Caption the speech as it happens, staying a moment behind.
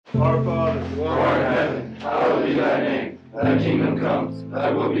Our Father, who art in heaven, hallowed be thy name. Thy kingdom comes, thy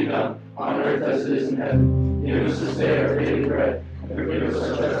will be done, on earth as it is in heaven. Give us this day our daily bread, and forgive us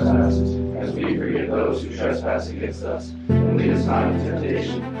our trespasses, as we forgive those who trespass against us. And lead us not into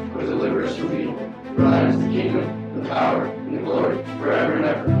temptation, but deliver us from evil. For thine is the kingdom, the power, and the glory, forever and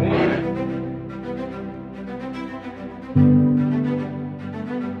ever. Amen.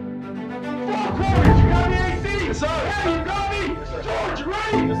 You got the AC? Yes, sir. Hey, you got me? Yes, sir. George, you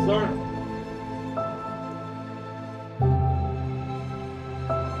ready? Yes, sir.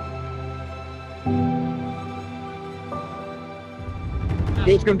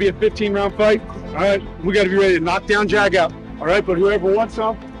 It's going to be a 15-round fight. All right, we got to be ready to knock down, jag out. All right, but whoever wants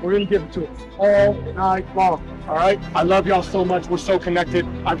some, we're going to give it to them all night long. All right, I love y'all so much. We're so connected.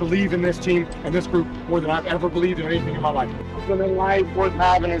 I believe in this team and this group more than I've ever believed in anything in my life. Something life worth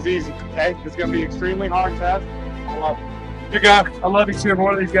having is easy. Okay, it's going to be an extremely hard test. I love it. You guys, I love each and every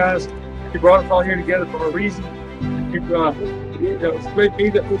one of these guys. You brought us all here together for a reason. It's great me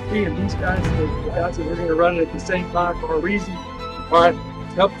that puts me and these guys, the guys that we're going to run it at the same time for a reason. All right,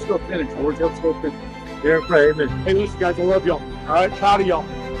 help us go finish. Lord, help us go finish. Yeah, pray, amen. Hey, listen, guys, I love y'all. All right, proud of y'all.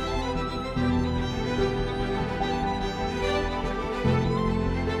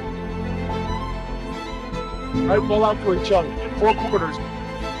 All right, pull out for each other. 4 quarters.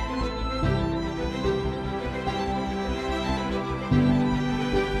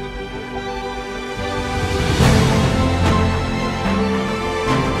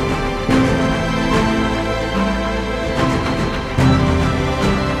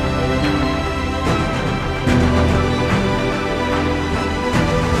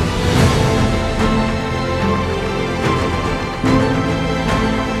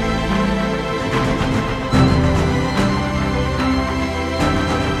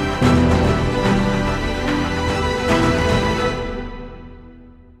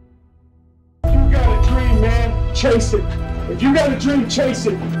 Chase it. If you got a dream, chase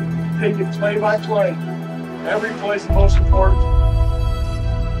it. Take it play by play. Every play is the most important.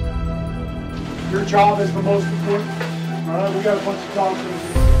 Your job is the most important. All right, we got a bunch of jobs to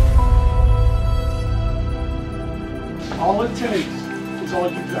do. All it takes is all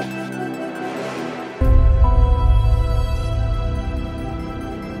you got.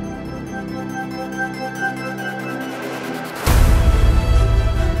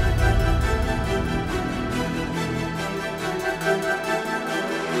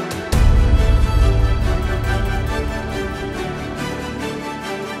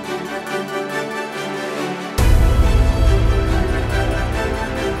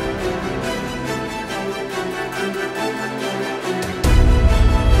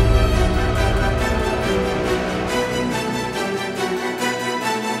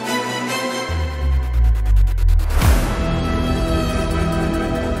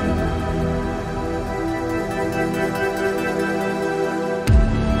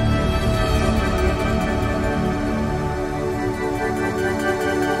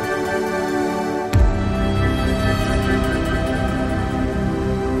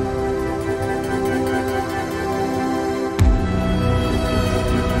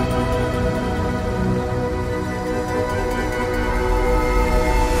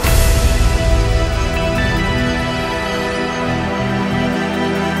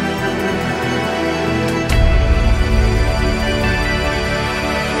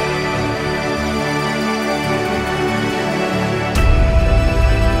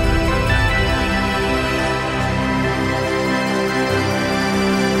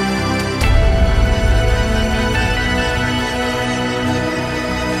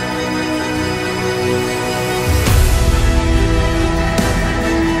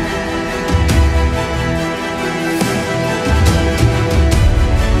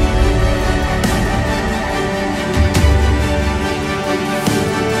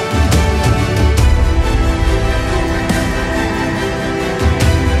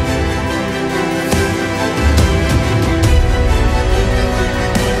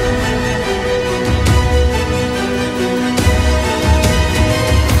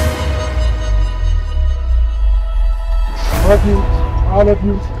 Love you, all of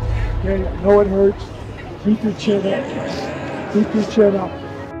you. Okay, I know it hurts. Keep your chin up. Keep your chin up.